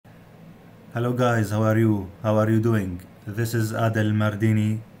Hello guys, how are you? How are you doing? This is Adel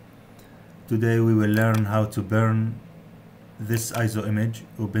Mardini. Today we will learn how to burn this ISO image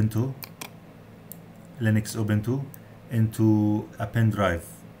Ubuntu, Linux Ubuntu, into a pen drive.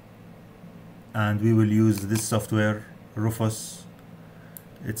 And we will use this software, Rufus.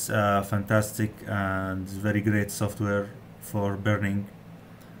 It's a fantastic and very great software for burning.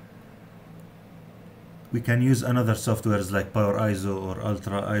 We can use another softwares like Power ISO or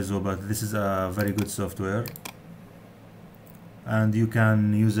Ultra ISO, but this is a very good software. And you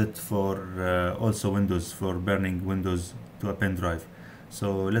can use it for also Windows, for burning Windows to a pen drive.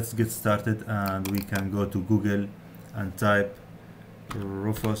 So let's get started, and we can go to Google and type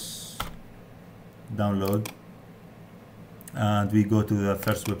Rufus download, and we go to the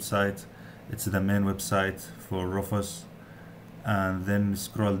first website. It's the main website for Rufus, and then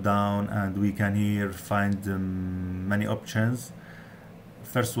scroll down, and we can here find many options.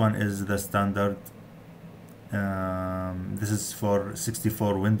 First one is the standard. This is for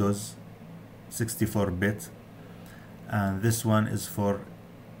 64 Windows, 64-bit, and this one is for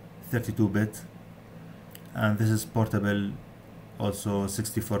 32-bit, and this is portable, also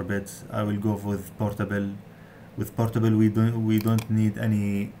 64-bit. I will go with portable. With portable, we don't need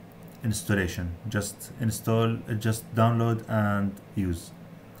any installation. Just install, just download and use.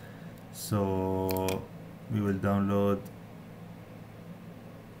 So we will download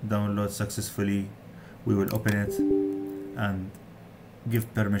successfully. We will open it and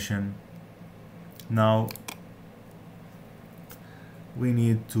give permission. Now we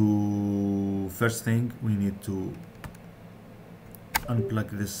need to, first thing, we need to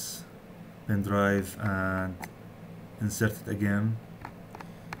unplug this pen drive and insert it again.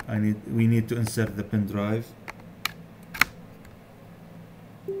 We need to insert the pen drive.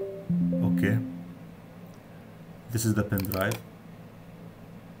 Okay, this is the pen drive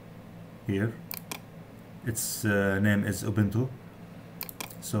here. Its name is Ubuntu,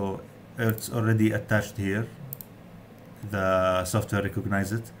 so it's already attached here. The software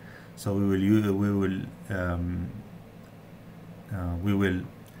recognizes it, so we will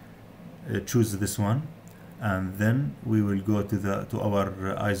choose this one, and then we will go to our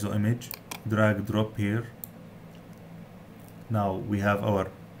ISO image, drag drop here. Now we have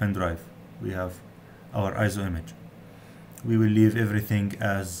our pen drive, we have our ISO image. We will leave everything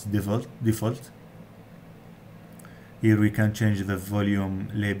as default. Here we can change the volume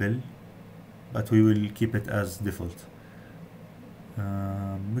label, but we will keep it as default.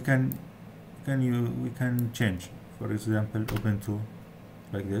 We can change, for example, Ubuntu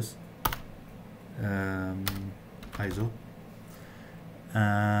like this, ISO,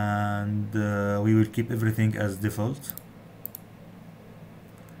 and we will keep everything as default.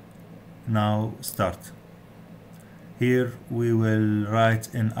 Now start. Here we will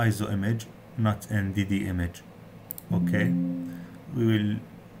write in ISO image, not in DD image. Okay, we will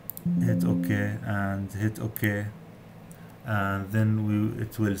hit OK and hit OK, and then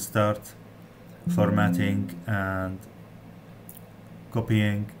it will start formatting and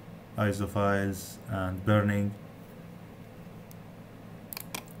copying ISO files and burning.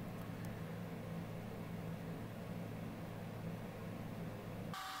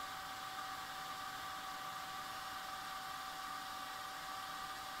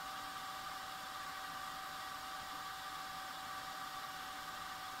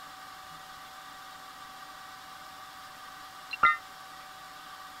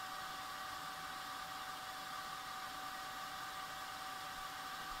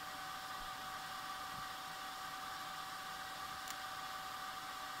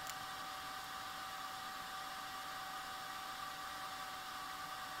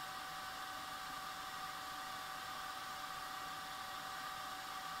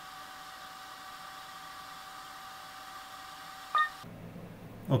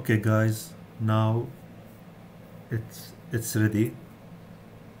 Okay guys, now it's ready.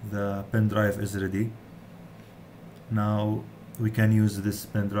 The pen drive is ready. Now we can use this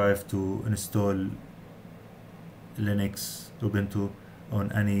pen drive to install Linux Ubuntu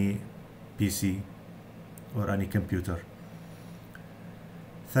on any PC or any computer.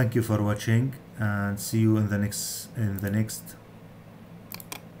 Thank you for watching, and see you in the next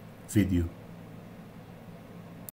video.